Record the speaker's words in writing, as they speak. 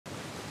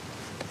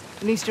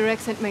At least your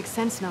accent makes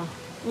sense now.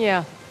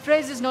 Yeah,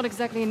 Fraser's not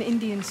exactly an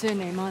Indian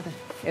surname either.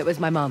 it was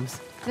my mum's.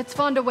 Let's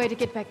find a way to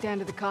get back down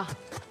to the car.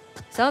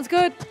 Sounds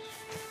good.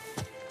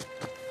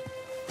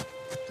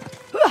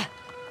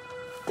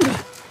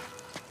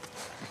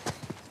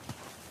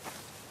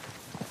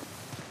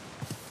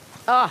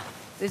 Ah,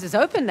 this is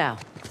open now.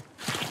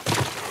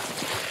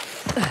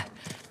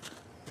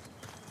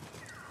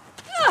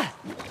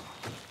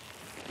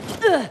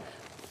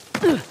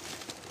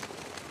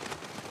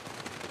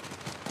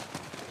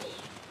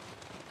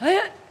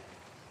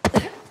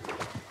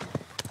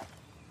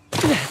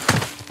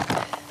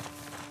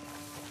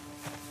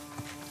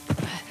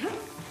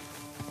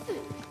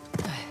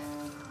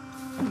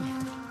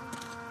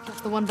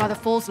 Just the one by the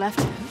falls left.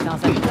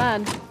 Sounds like a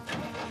plan.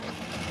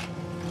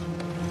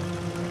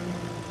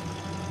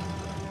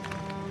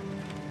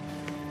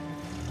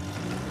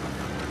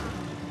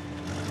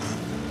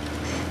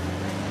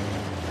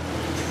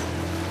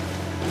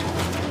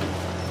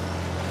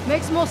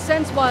 Makes more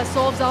sense why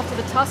Saul's after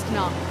the tusk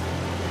now.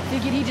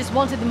 Figured he just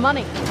wanted the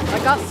money,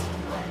 like us.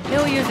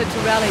 He'll use it to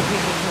rally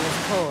people to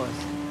his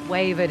cause.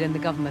 Wave it in the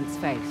government's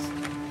face.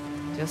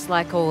 Just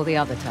like all the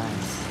other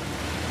times.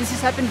 This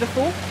has happened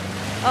before?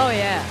 Oh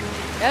yeah.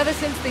 Ever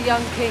since the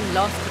young king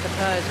lost to the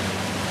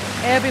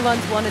Persians,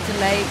 everyone's wanted to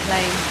lay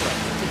claim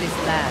to this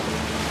land.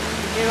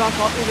 Here I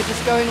thought we were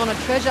just going on a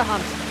treasure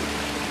hunt.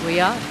 We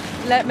are.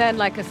 Let men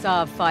like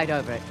Asav fight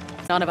over it.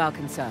 None of our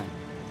concern.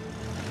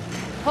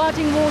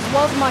 Fighting wars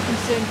was my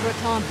concern for a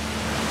time.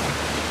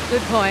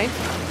 Good point.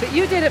 But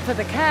you did it for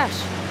the cash.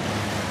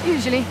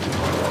 Usually.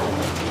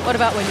 What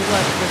about when you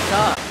worked for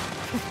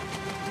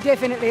Asav?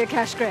 Definitely a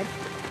cash grab.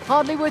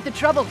 Hardly worth the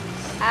trouble.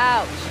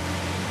 Ouch.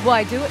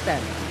 Why do it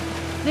then?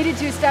 Needed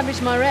to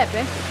establish my rep,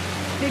 eh?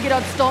 Figured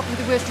I'd start with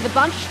the worst of the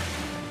bunch.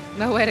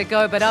 Nowhere to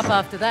go but up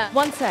after that.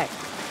 One sec.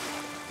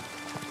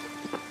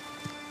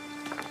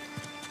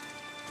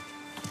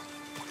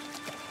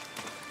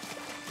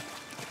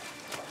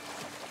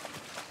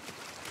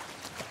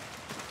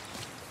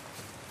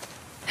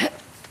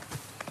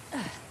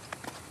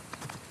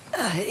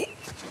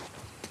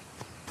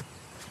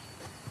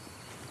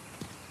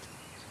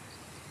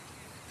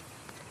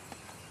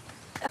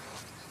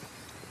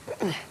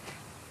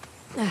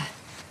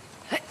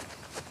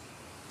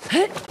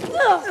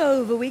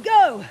 Over we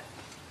go!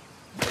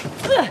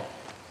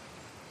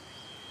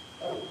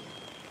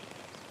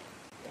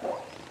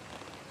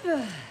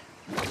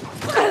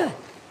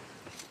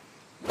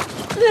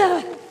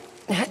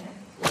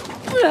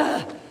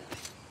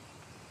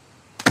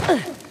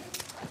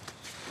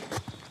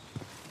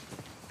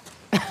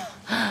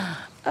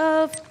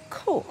 Of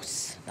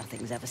course.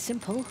 Nothing's ever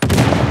simple.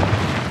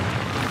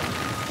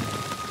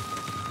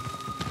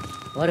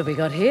 What have we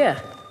got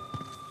here?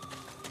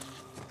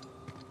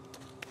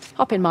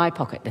 Hop in my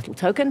pocket, little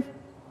token.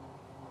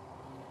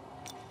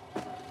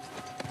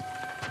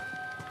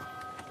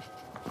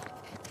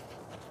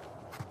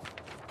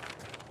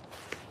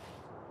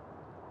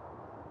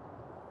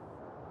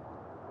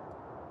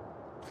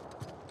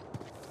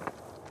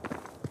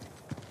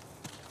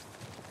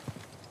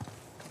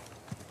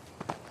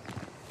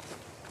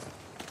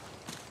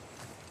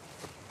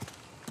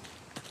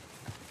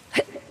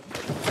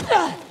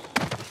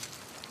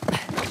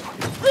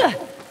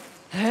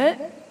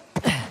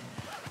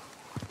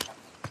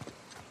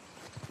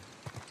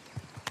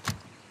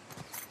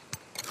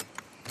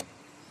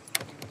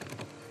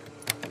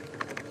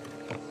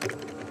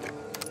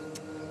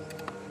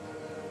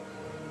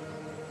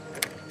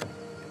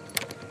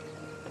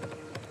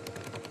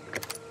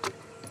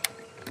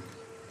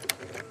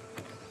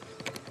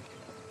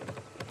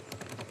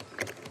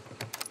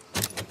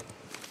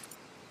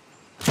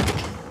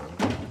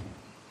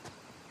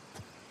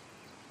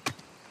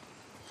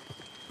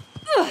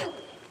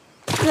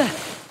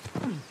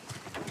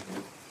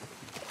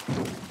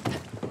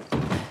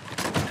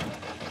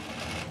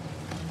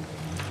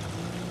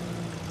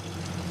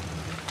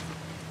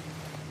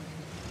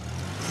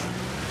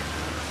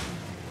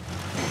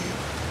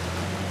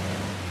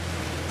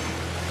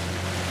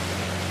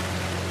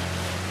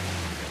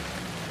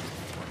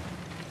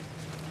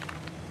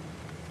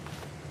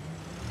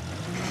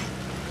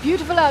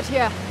 Beautiful out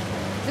here.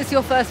 Is this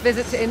your first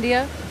visit to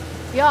India?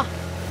 Yeah.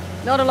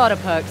 Not a lot of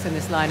perks in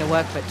this line of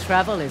work, but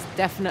travel is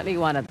definitely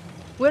one of them.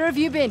 Where have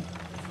you been?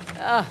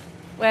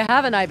 Where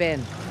haven't I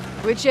been?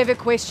 Whichever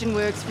question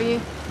works for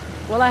you.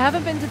 Well, I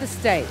haven't been to the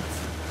States.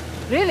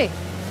 Really?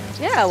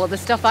 Yeah, well, the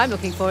stuff I'm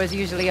looking for is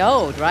usually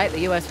old, right?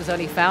 The US was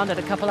only founded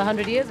a couple of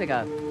 100 years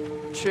ago.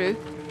 True.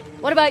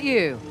 What about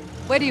you?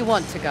 Where do you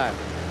want to go?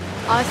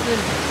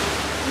 Iceland.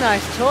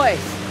 Nice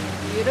choice.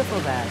 Beautiful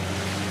there.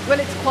 Well,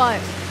 it's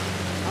quiet.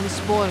 I'm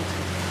spoiled.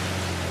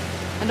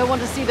 And I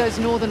want to see those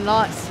northern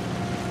lights.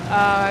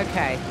 Oh,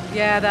 okay.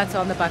 Yeah, that's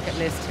on the bucket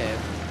list too.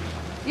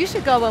 You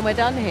should go when we're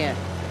done here.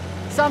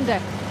 Someday.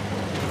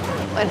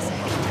 Wait a sec.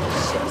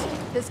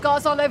 Shit. There's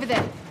guys all over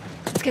there.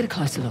 Let's get a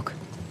closer look.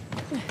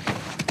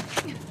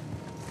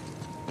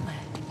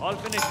 All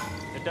finished.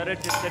 The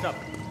turret is set up.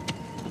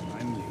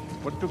 Finally.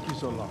 What took you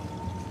so long?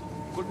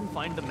 Couldn't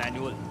find the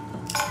manual.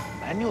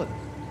 Manual?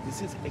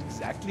 This is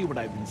exactly what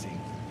I've been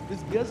saying.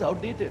 This gear's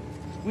outdated.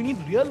 We need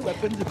real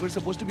weapons if we're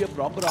supposed to be a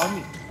proper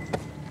army.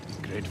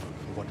 Be grateful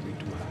for what we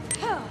do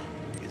have.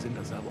 Isn't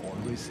Azab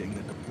always saying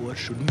that the poor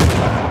shouldn't be...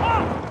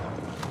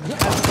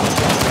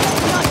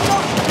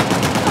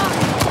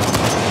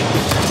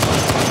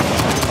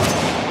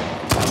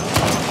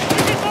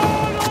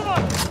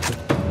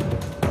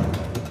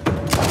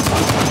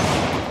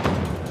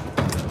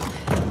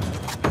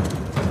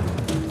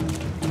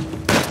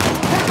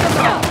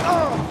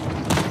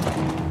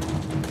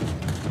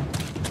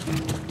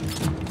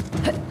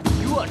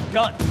 You are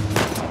done.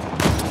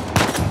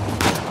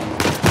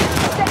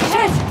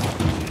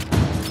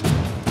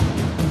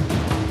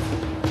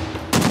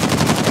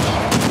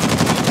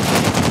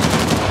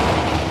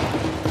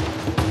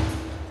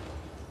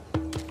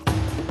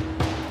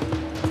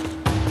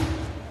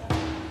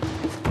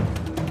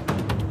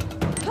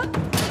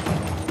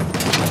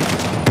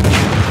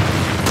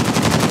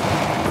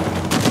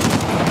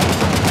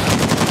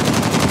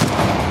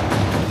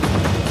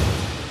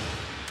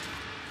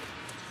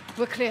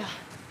 We're clear.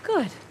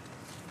 Good.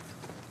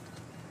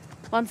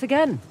 Once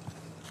again.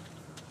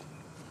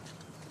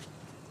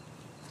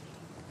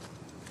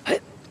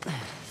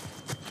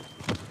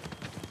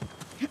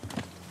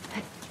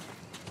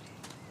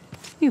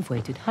 You've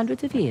waited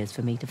hundreds of years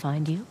for me to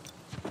find you.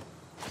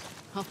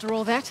 After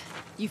all that,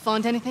 you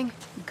find anything?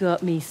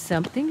 Got me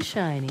something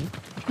shiny.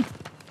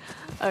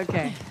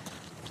 Okay.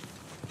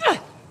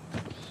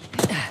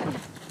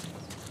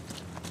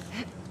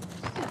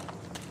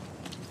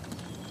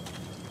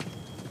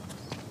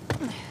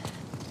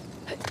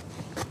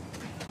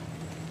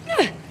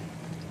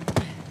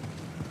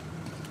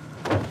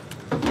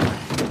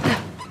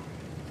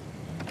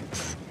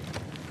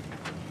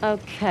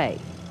 Okay,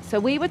 so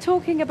we were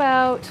talking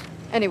about...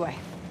 Anyway,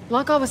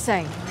 like I was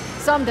saying,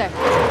 someday.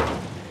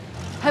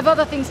 Have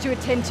other things to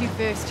attend to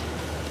first.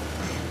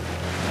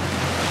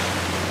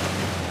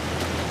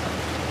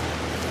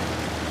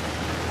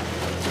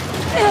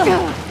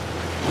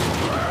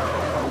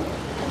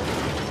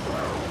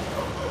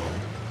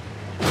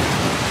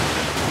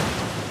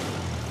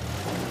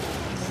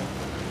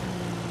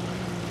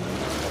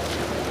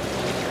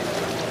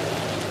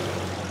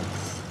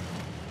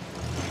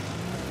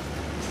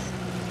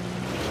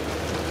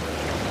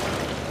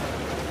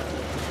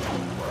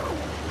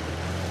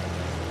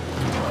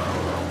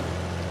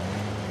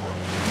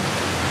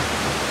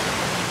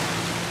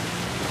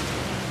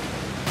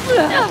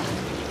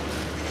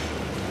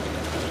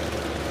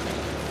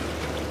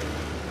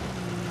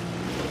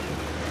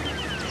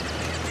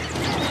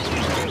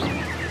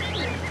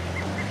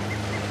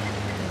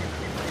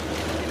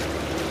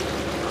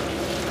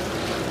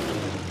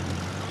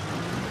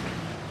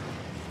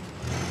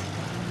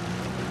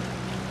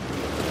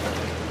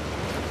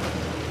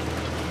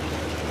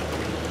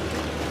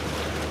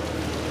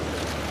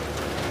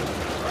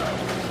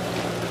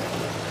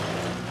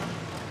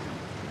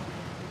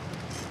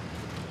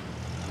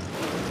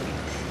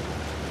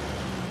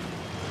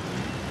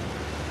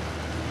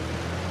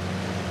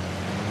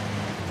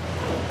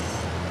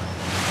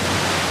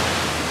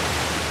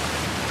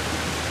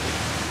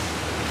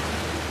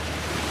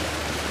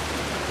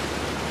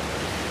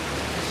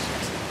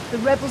 The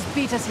rebels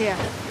beat us here.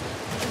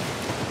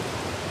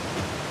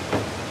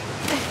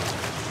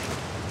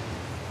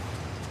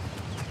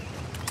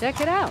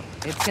 Check it out.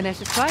 It's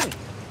Ganesh's fighting.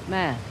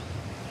 Man.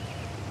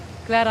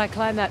 Glad I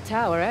climbed that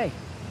tower, eh?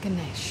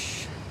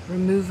 Ganesh,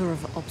 remover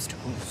of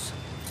obstacles.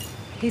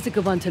 He's a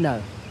good one to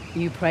know.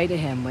 You pray to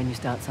him when you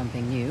start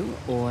something new,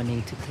 or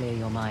need to clear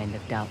your mind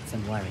of doubts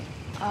and worry.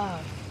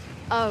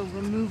 Oh,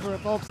 remover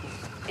of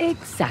obstacles.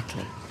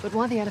 Exactly. But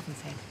why the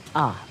elephant's head?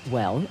 Ah,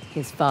 well,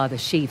 his father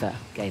Shiva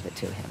gave it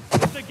to him.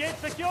 Is the gate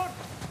secured?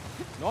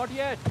 Not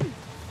yet.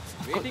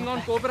 Waiting on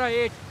Cobra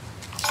 8.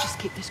 Let's just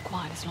keep this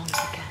quiet as long as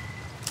we can.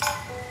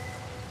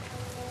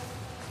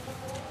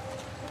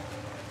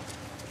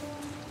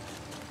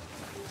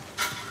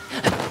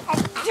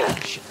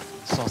 Shit.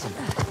 Saw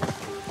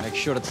something. Make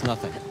sure it's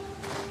nothing.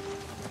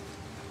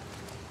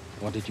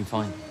 What did you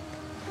find?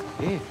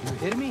 Hey, you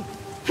hear me?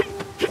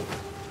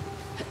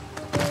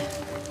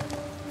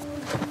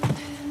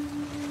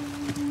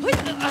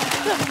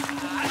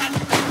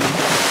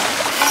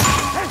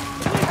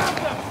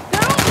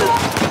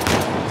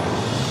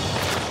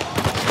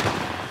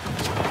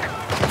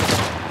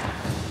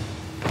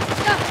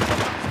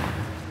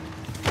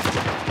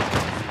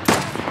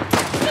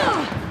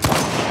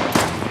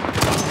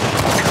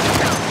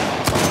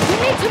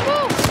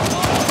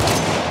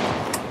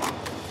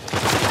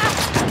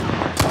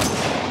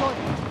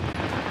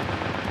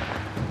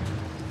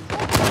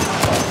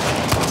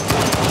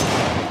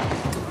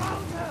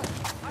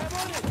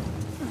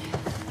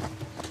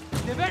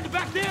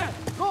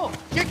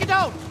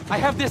 I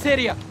have this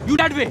area. You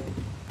that way.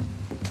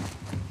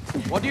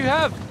 What do you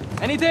have?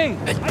 Anything?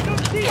 I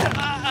don't see it!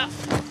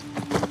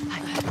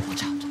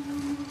 Watch out.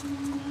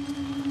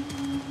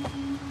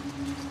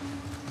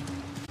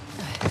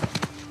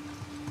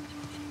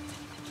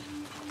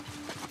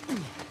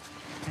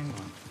 Hang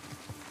on.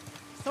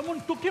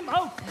 Someone took him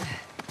out!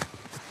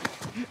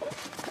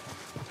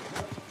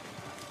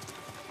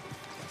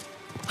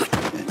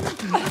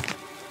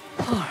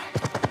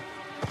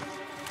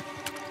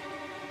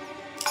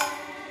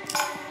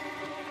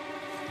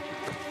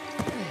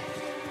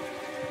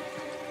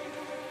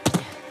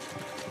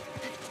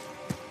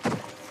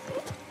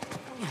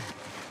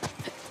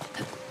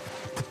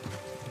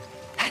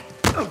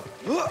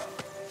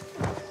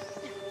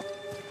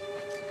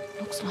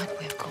 Looks like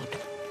we're good.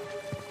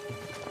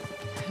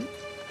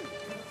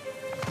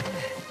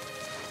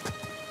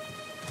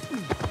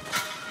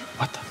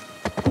 What the?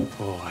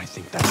 Oh, I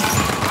think that's...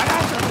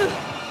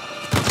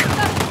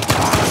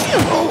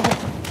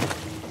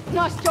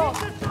 Nice job.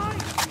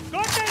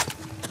 Got it!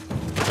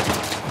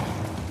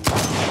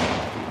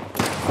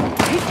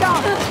 He's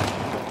down.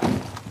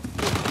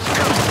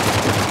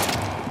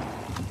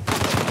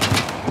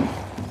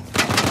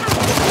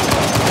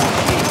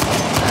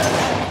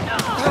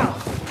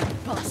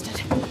 Bastard.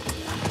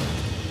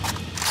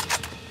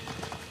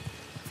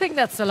 I think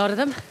that's a lot of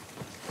them.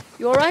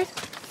 You all right?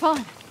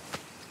 Fine.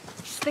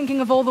 Just thinking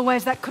of all the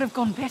ways that could have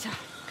gone better.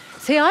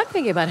 See, I'm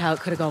thinking about how it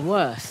could have gone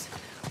worse.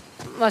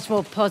 Much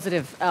more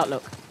positive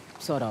outlook,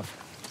 sort of.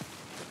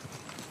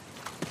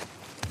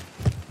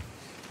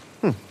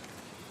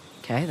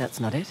 Okay, that's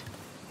not it.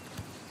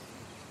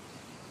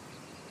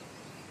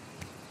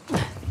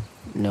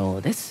 No,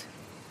 this.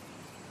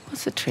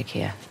 What's the trick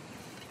here?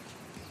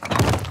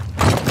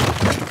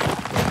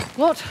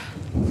 What?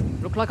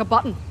 Looked like a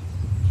button.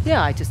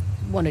 Yeah, I just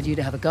wanted you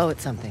to have a go at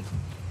something.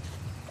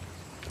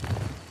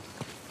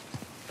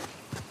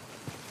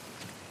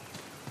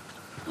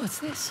 What's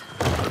this?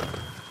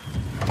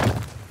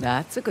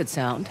 That's a good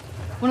sound.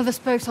 One of the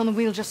spokes on the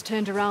wheel just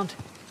turned around.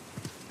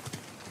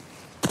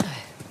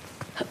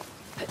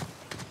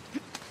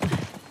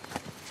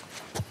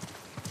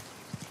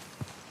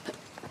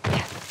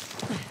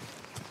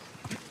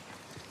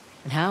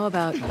 And how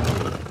about you?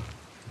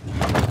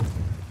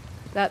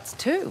 That's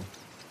two.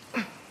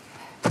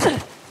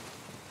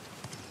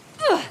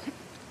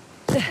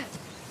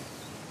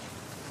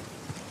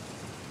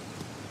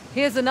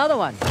 Here's another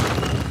one.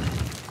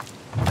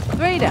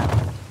 Three down.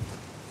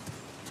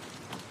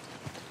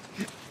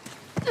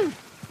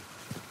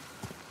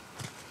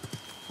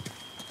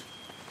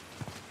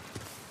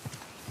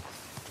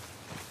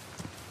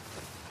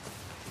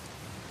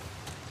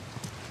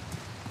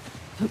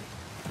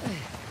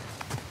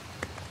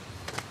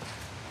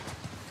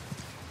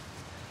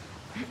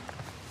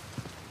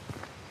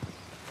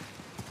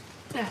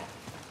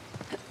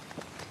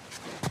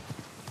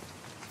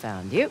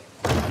 Found you.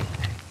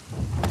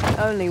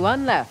 Only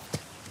one left.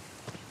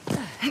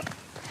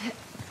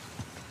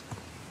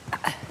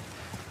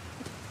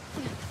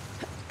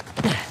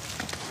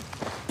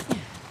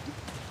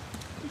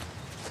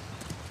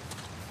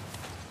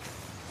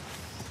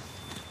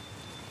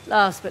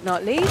 Last but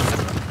not least,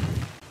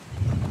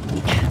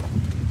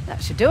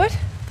 that should do it.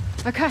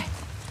 Okay.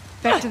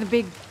 Back to the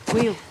big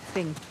wheel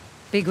thing.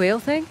 Big wheel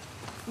thing?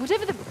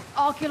 Whatever the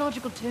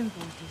archaeological term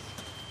for it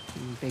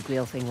is. Big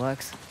wheel thing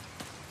works.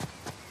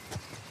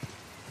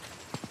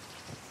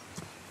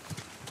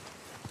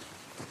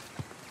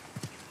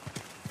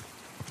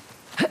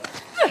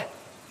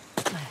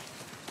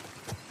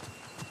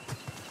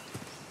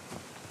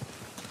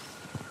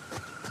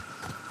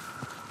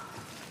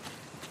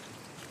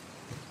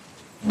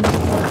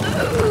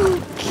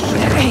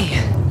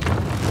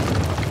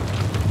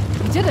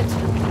 We did it.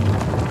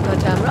 Got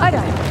damn right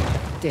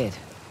I did.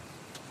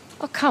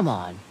 Oh, come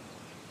on.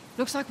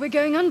 Looks like we're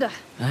going under.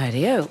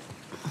 Rightio.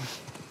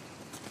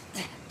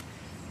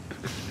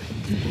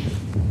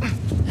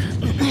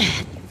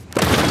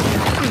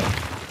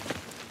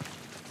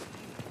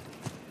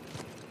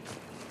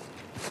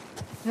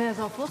 There's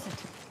our faucet.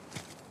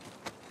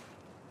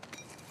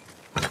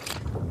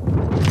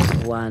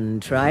 One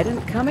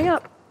trident coming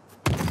up.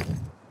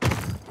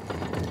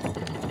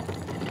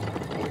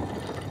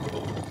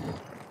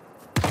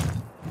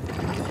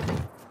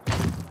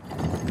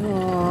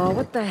 Oh,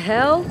 what the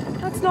hell?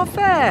 That's not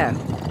fair.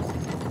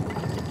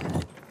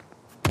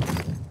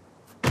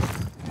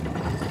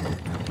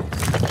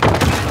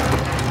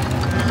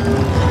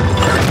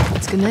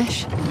 It's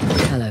Ganesh.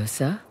 Hello,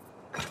 sir.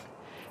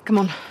 Come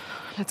on,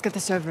 let's get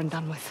this over and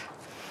done with.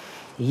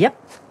 Yep.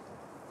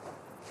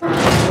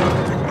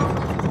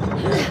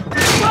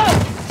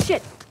 Whoa!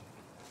 Shit!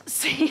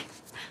 See?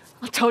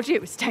 I told you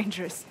it was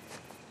dangerous.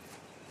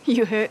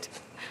 You hurt.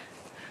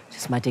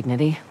 Just my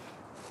dignity.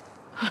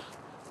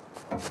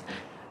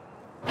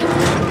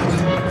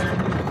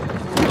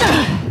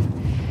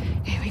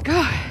 Here we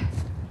go.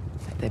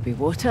 Let there be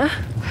water.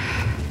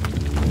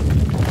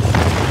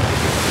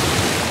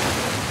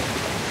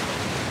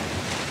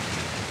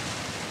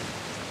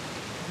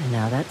 And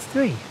now that's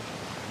 3.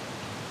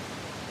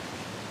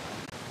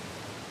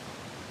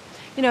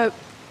 You know,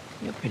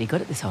 you're pretty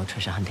good at this whole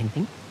treasure hunting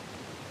thing.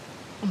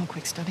 I'm a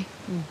quick study.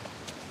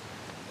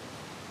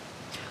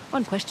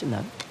 One question,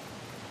 though.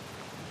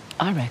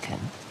 I reckon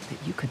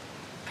that you could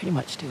pretty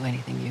much do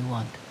anything you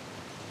want.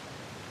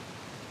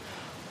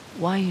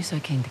 Why are you so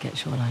keen to get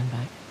Shoreline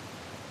back?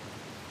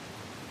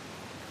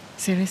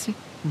 Seriously?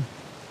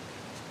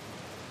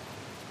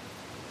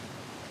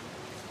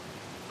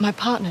 My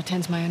partner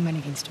turns my own men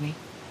against me.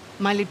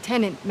 My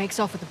lieutenant makes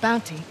off with a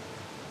bounty.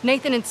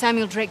 Nathan and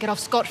Samuel Drake get off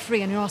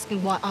scot-free, and you're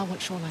asking why I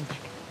want Shoreline back.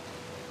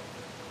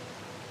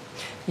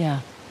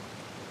 Yeah.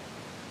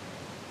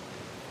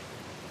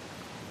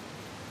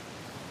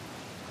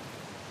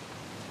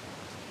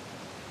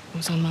 It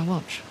was on my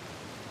watch.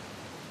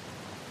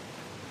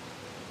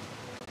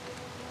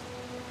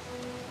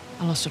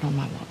 I lost it on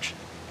my watch.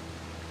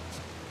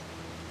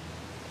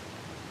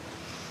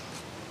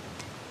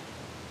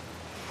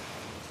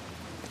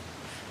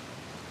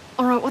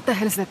 All right, what the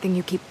hell is that thing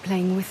you keep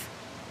playing with?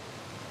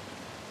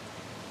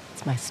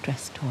 It's my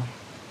stress toy.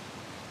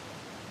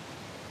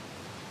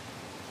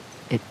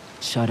 It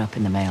showed up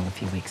in the mail a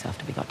few weeks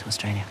after we got to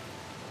Australia.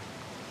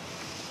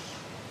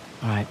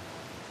 All right,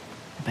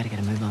 we better get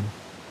a move on.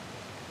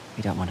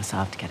 We don't want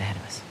Asav to get ahead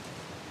of us.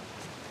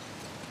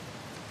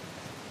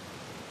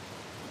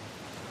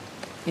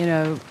 You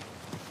know,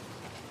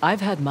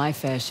 I've had my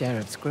fair share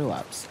of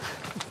screw-ups.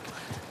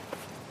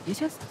 You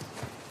just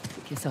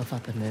pick yourself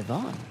up and move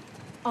on.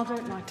 I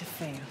don't like to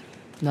fail.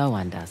 No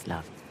one does,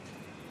 love.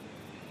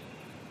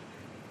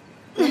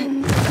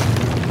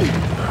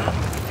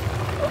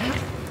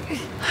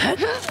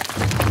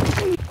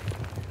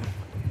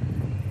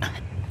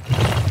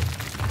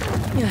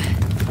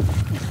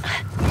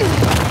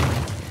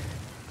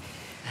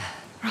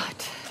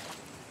 Right.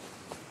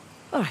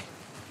 All right,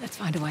 let's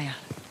find a way out.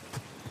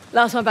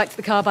 Last one back to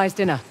the car buys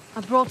dinner.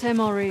 I brought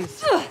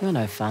MREs. You're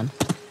no fun.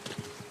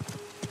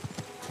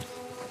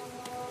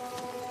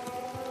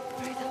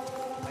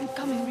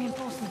 Incoming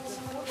reinforcements.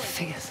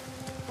 Figures.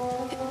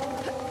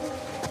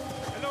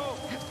 Hello?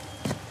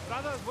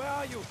 Brothers, where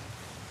are you?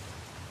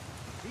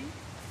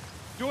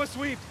 Do a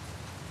sweep.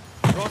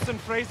 Ross and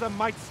Fraser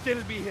might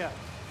still be here.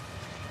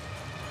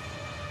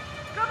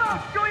 Come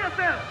on, show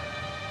yourself!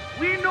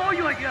 We know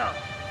you are here!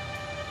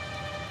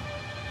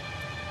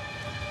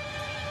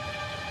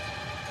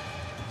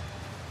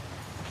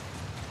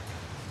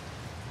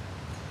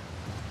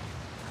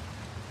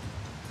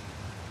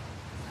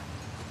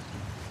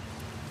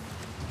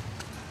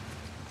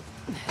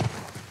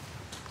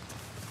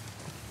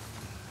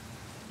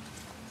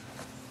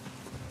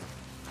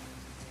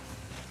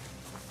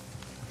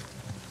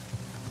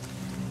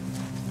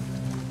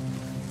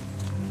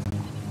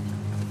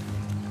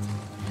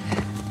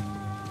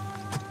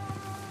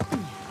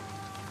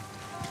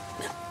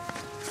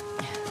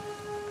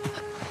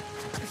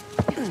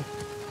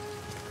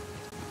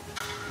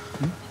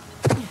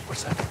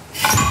 What's that?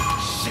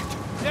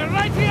 They're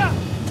right here!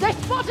 They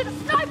spotted a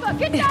sniper!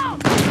 Get down!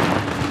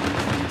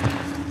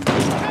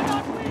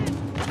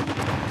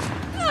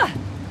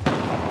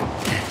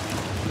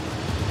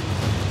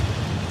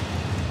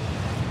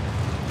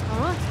 All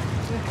right,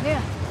 we're clear.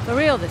 For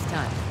real this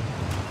time.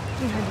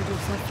 We handled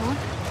it so far.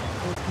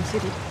 All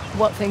considered.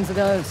 What things are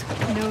those?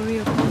 No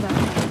real combat.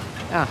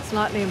 Ah,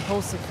 Slightly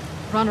impulsive.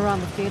 Run around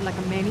the field like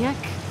a maniac.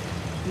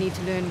 Need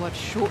to learn what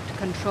short,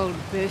 controlled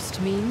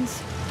burst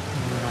means.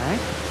 all right.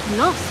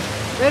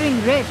 Lost.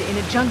 Wearing red in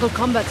a jungle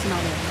combat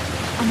scenario.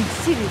 I mean,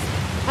 seriously.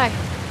 Hey,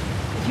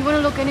 if you want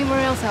to look anywhere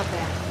else out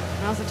there,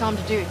 now's the time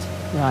to do it.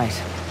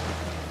 Right.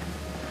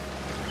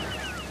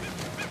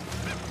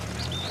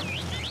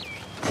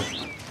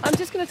 I'm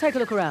just gonna take a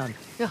look around.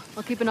 Yeah,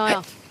 I'll keep an eye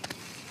out.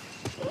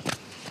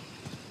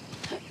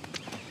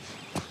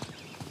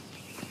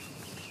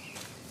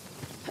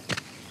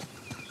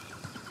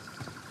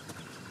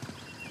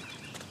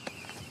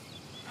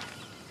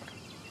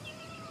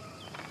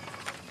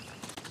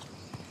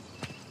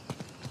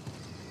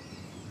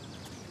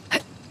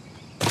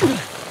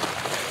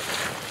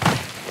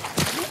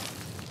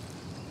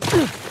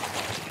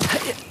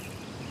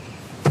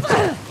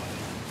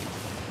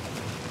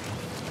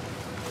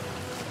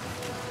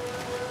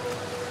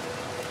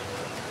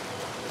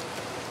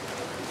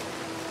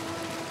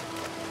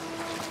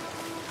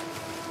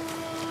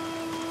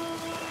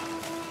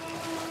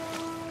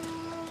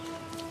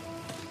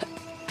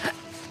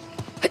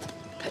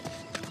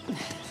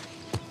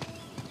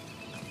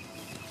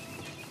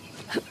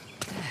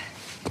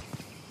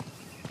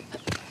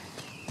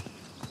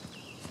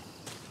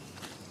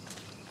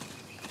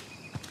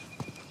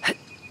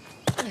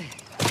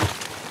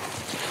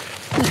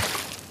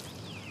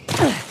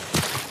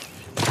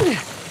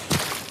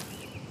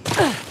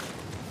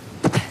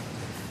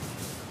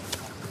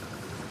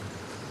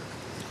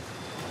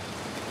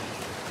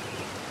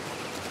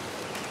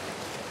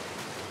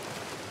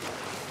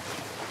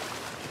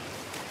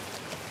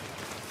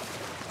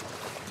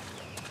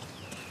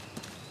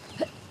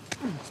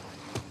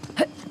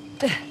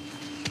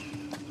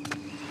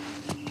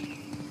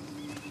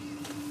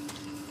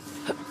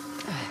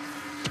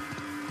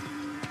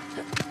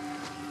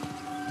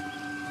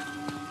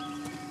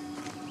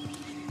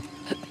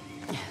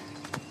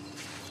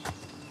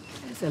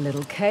 There's a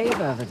little cave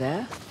over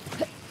there.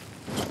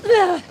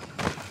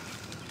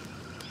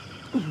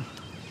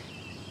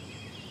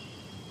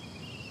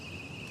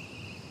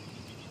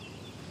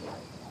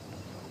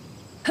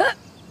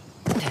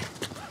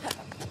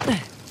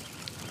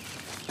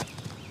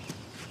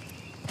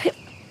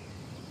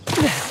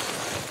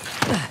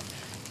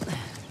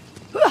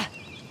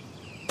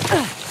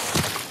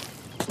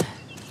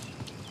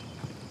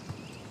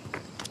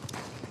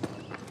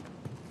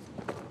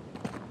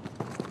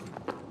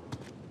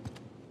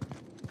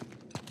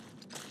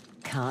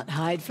 can't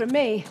hide from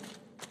me.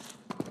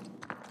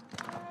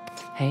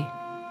 Hey,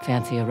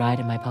 fancy a ride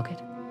in my pocket?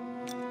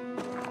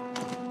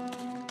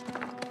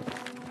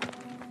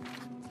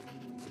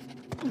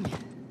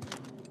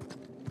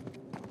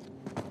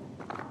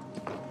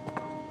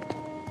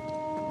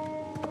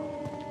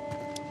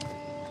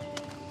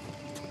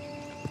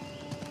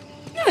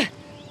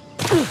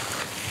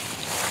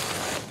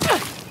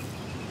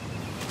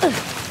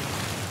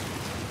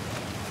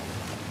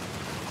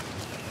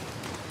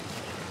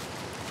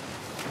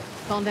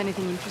 Found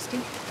anything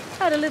interesting?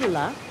 Had a little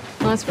luck.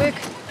 Nice work.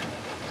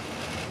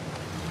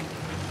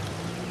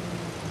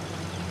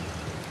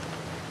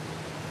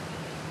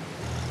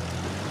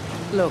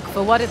 Look,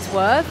 for what it's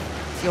worth,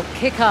 it's your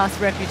kick-ass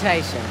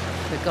reputation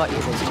that got you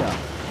this job.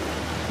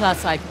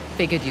 Plus, I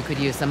figured you could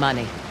use the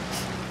money.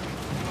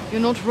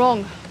 You're not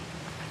wrong.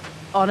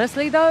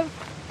 Honestly, though,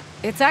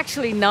 it's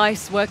actually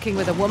nice working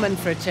with a woman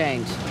for a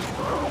change.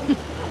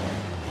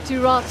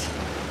 Too right.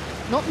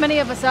 Not many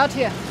of us out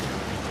here.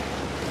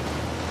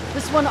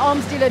 This one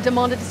arms dealer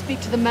demanded to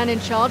speak to the man in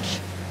charge,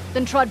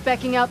 then tried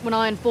backing out when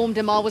I informed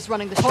him I was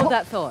running the show. Hold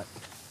that thought.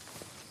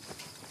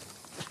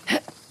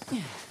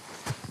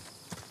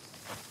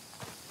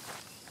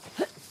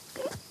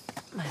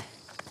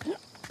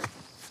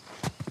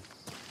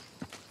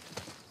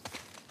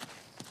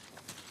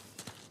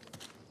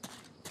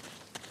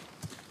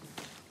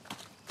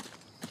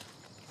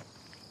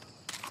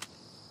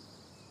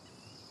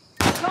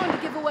 Trying to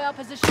give away our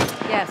position.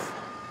 Yes.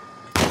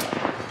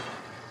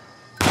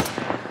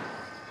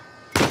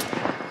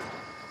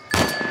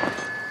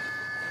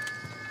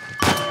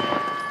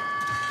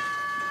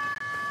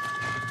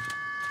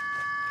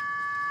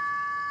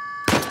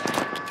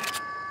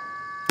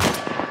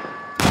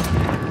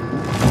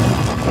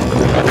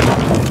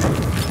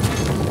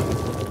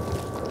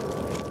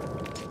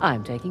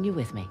 I'm taking you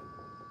with me.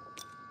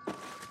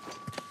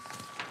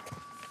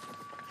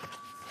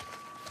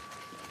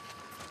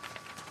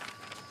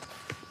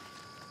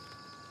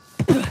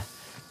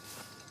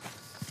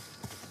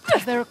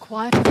 Is there a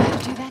quiet way to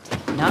do that?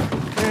 No,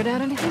 Cleared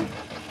out anything?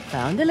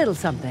 found a little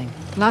something.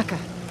 Laka.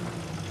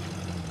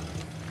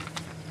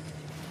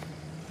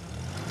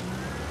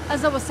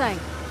 As I was saying,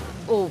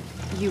 or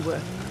you were,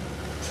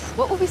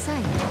 what were we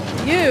saying?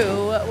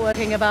 You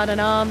working about an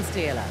arms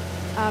dealer.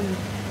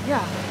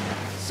 Yeah.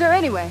 So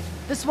anyway,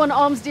 this one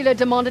arms dealer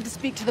demanded to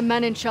speak to the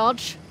man in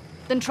charge,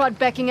 then tried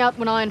backing out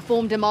when I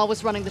informed him I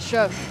was running the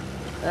show.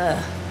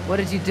 What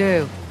did you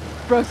do?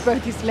 Broke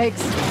both his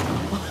legs.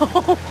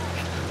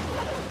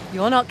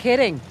 You're not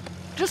kidding.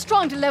 Just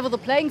trying to level the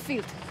playing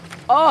field.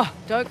 Oh,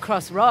 don't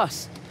cross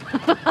Ross.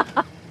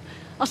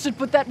 I should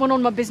put that one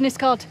on my business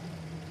card.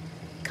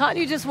 Can't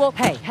you just walk?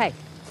 Hey,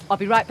 I'll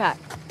be right back.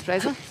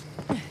 Fraser?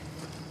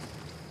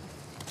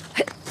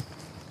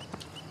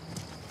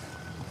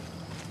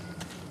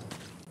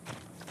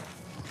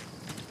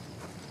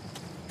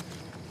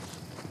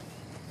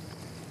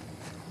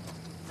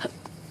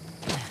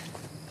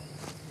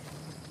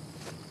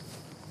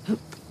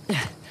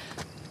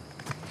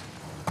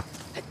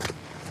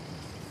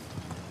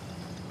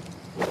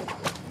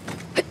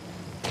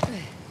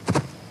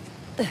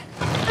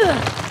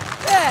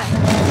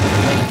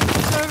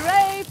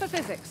 Hooray for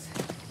physics.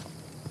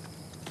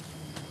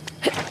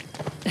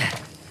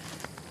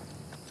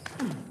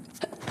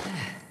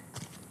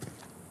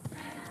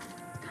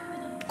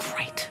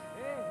 Great.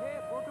 Hey,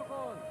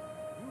 protocol.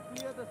 You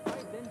clear the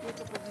site, then take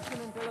a position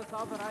until a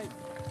Saab arrives.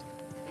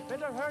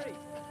 Better hurry.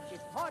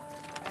 It's hot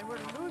and we're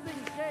losing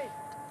shape.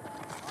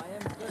 I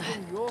am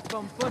certain your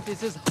comfort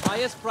is his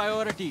highest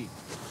priority.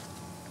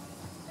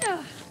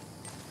 Oh,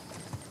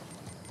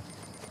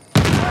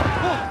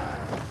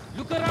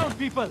 look around,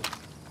 people.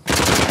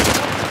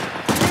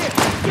 Hey,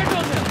 get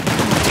on them.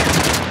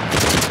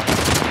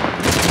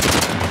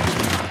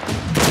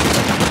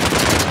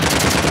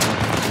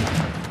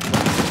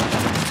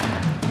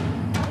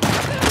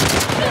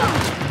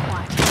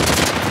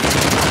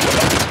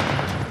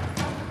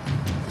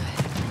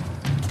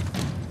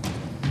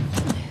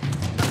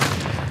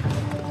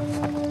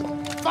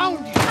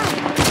 Found you!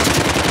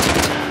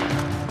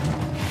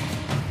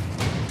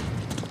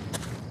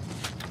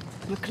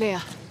 You're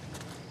clear.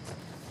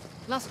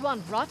 Last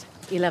one, right?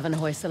 11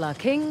 Hoysala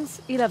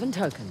Kings, 11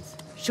 tokens.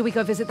 Should we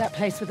go visit that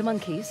place with the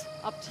monkeys?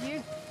 Up to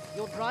you.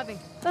 You're driving.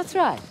 That's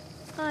right.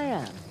 I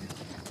am.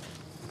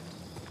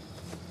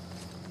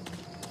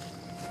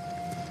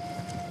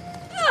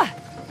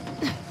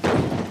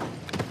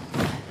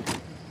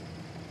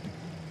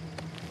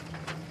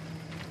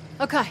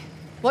 Okay.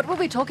 What were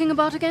we talking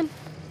about again?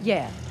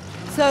 Yeah.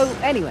 So,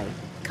 anyway,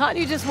 can't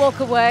you just walk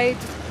away?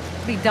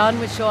 Just be done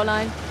with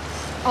Shoreline?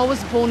 I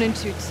was born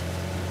into it.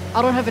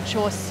 I don't have a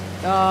choice.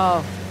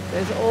 Oh,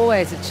 there's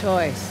always a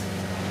choice.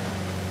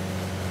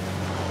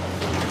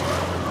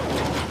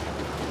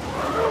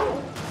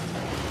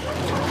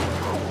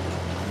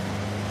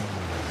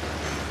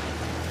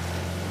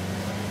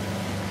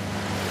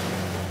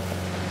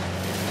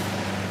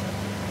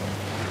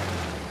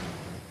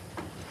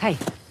 Hey,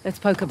 let's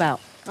poke about.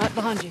 Right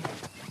behind you.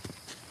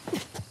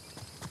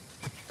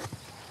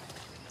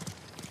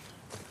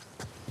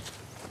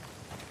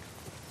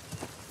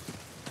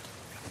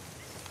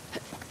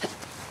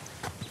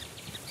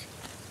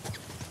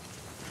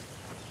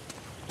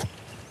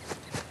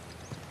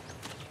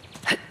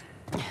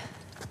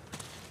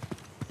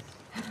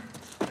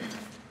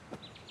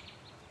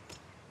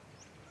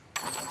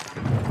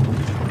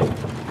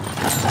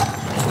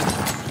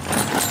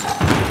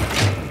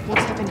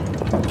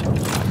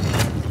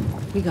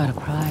 We got a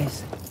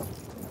prize.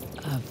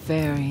 A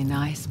very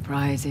nice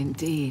prize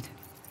indeed.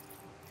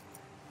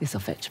 This'll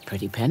fetch a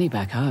pretty penny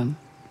back home.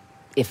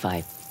 If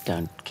I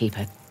don't keep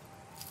it.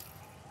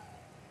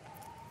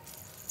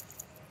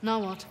 Now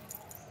what?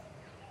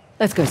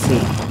 Let's go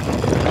see.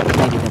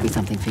 Maybe there'll be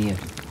something for you.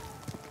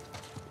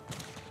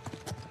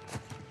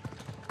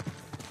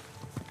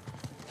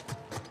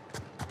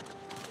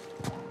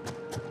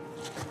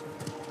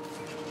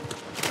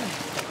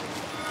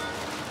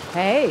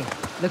 Hey,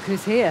 look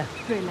who's here.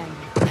 Grey Langan.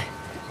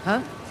 Huh?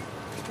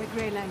 The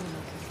Grey Langan.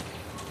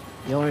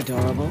 You're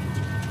adorable.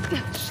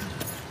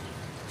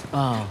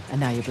 Oh, and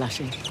now you're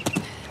blushing.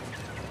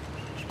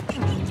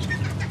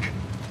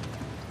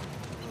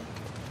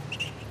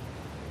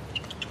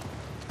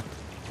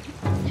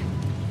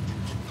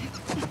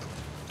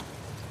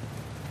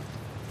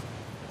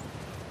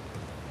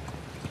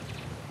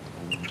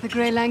 The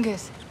Grey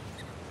Langers.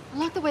 I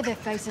like the way their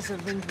faces are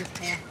ringed with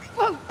hair.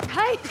 Whoa,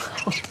 hey!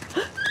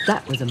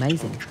 That was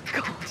amazing.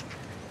 God.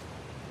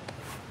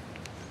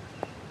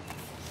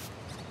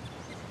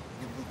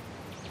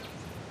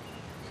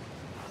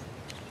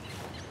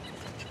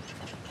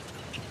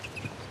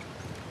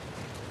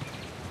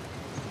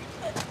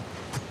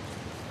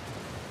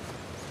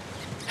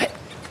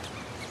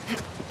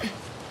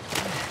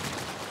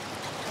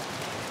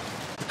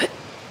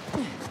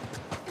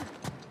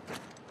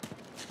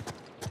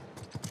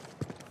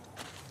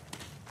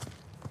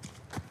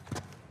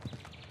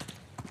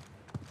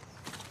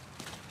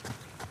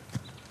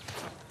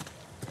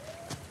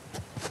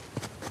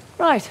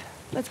 Right,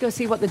 let's go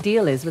see what the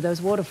deal is with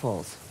those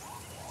waterfalls.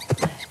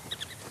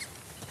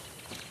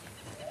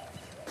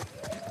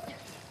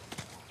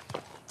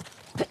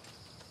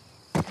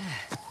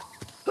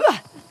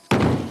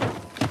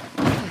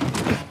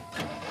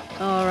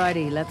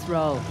 Alrighty, let's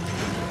roll.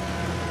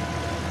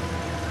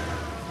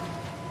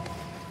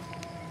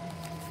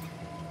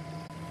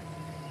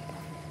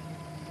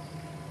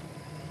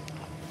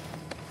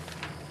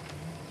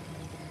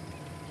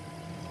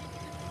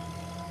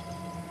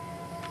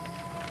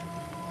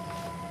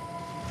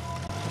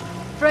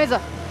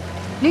 Fraser,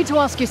 need to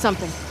ask you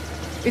something.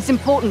 It's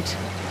important.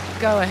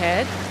 Go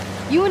ahead.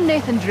 You and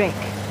Nathan Drake.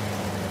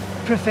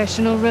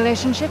 Professional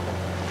relationship?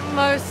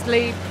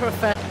 Mostly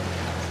professional.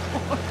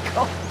 Oh,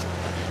 God.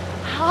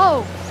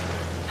 How?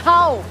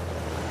 How?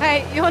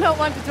 Hey, you're not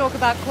one to talk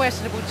about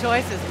questionable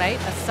choices, mate.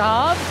 A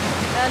Saab?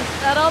 And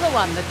that other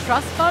one, the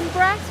trust fund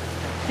brat?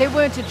 They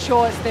weren't a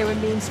choice, they were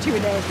means to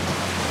an end.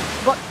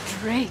 But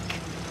Drake,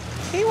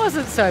 He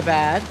wasn't so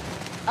bad.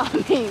 I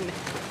mean,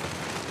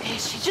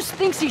 she just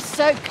thinks he's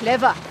so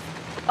clever.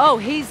 Oh,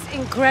 he's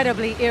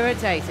incredibly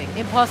irritating.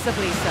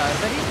 Impossibly so,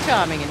 but he's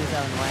charming in his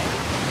own way.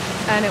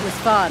 And it was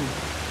fun,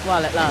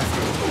 while it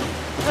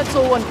lasted. That's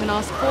all one can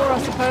ask for, I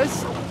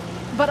suppose.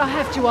 But I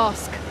have to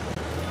ask,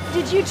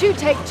 did you two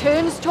take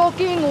turns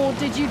talking, or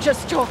did you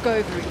just talk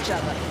over each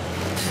other?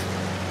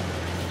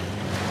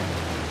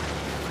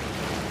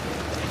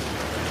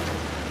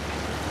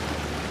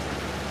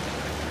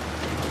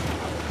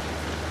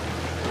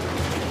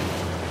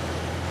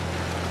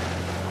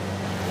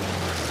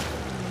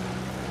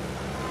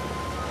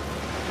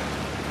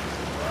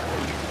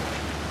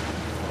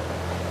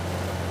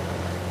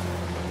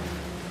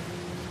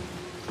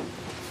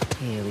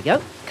 Here we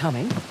go.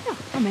 Coming. Yeah,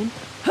 I'm in.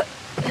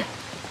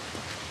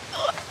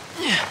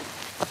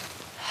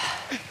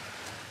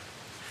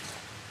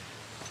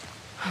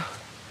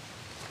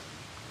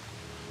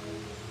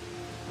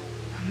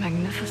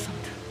 Magnificent.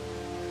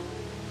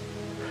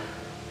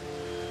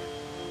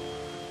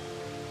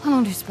 How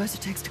long do you suppose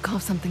it takes to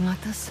carve something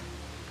like this?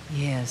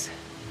 Years.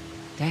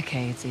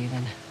 Decades,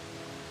 even.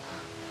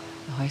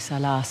 The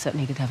Hoysala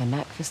certainly did have a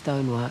knack for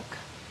stonework.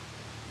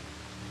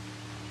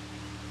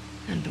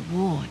 And the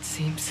war, it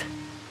seems.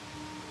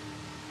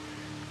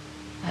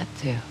 That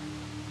too.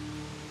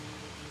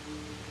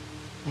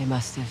 They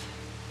must have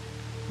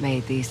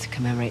made these to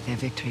commemorate their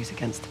victories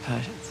against the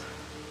Persians.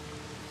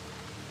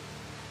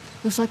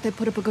 Looks like they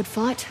put up a good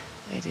fight.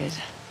 They did.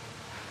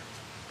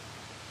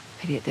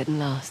 Pity it didn't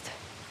last.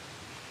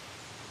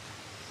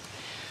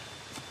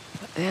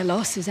 But their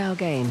loss is our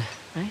gain,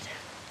 right?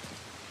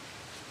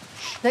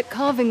 That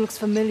carving looks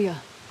familiar.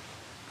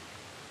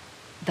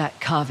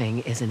 That carving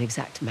is an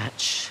exact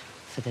match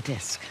for the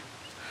disc.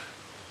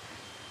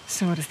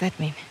 So what does that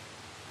mean?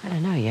 I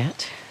don't know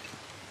yet.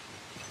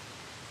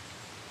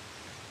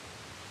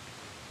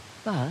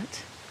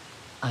 But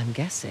I'm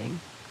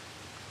guessing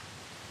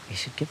we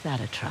should give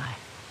that a try.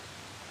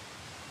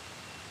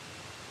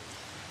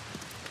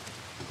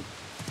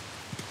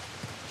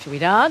 Should we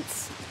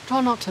dance? Try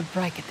not to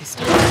break it this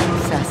time.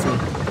 Sassy.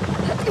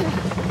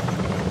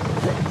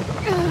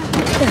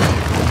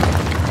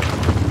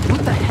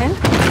 What the hell?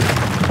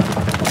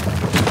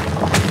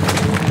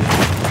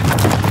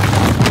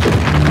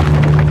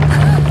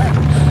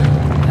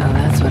 Now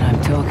that's what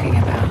I'm talking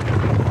about.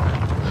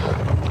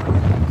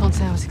 Can't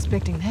say I was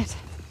expecting that.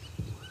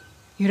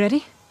 You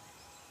ready?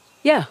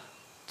 Yeah.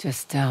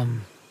 Just,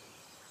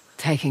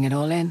 taking it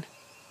all in.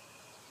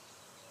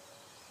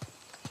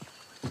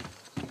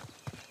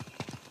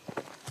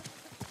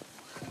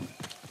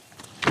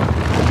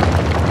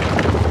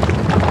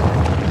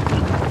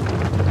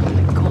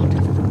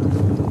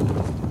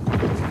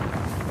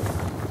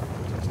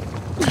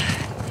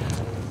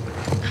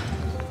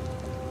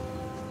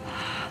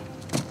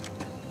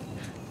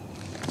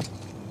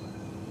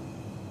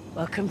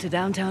 Welcome to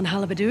downtown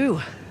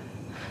Halabadu.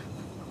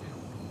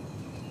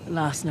 The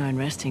last known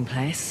resting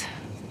place,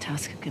 the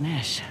Tusk of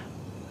Ganesh.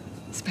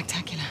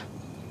 Spectacular.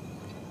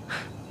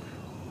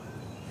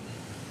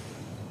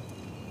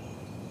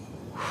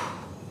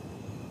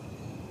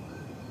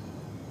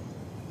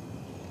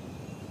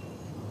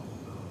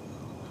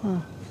 Huh.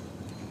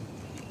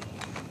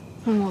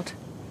 What?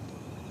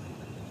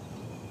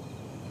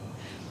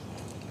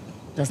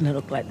 Doesn't it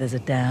look like there's a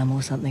dam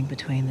or something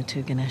between the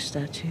two Ganesh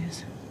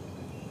statues?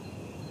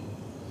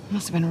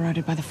 Must have been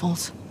eroded by the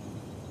falls.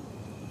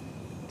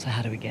 So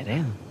how do we get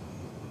in?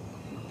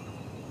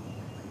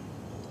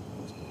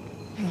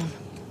 Hang on.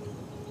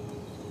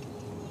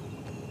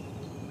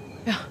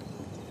 Yeah.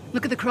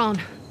 Look at the crown.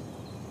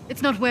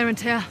 It's not wear and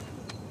tear.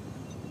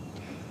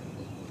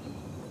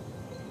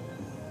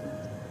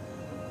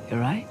 You're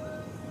right.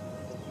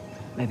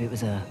 Maybe it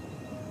was a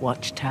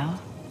watchtower?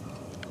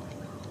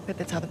 Bet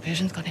that's how the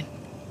Persians got in.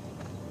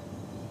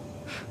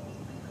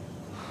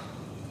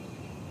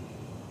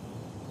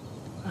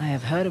 I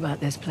have heard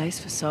about this place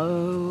for so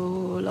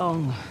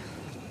long.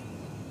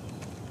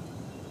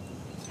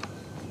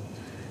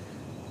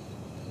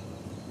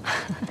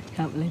 I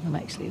can't believe I'm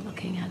actually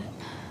looking at it.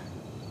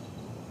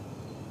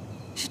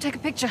 You should take a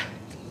picture.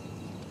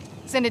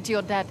 Send it to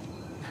your dad.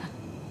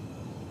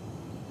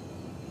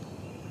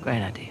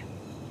 Great idea.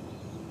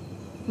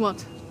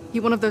 What?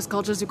 You one of those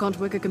cultures who can't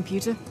work a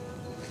computer?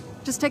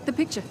 Just take the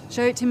picture.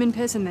 Show it to him in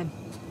person then.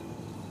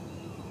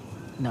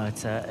 No,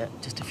 it's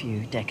just a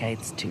few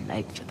decades too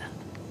late for that.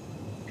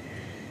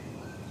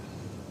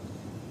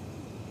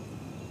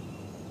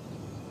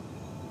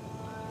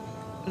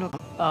 Look.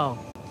 Oh,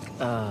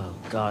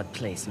 God,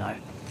 please, no.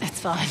 It's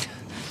fine.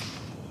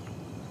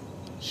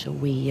 Shall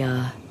we,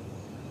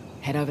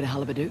 head over to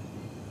Halabadu?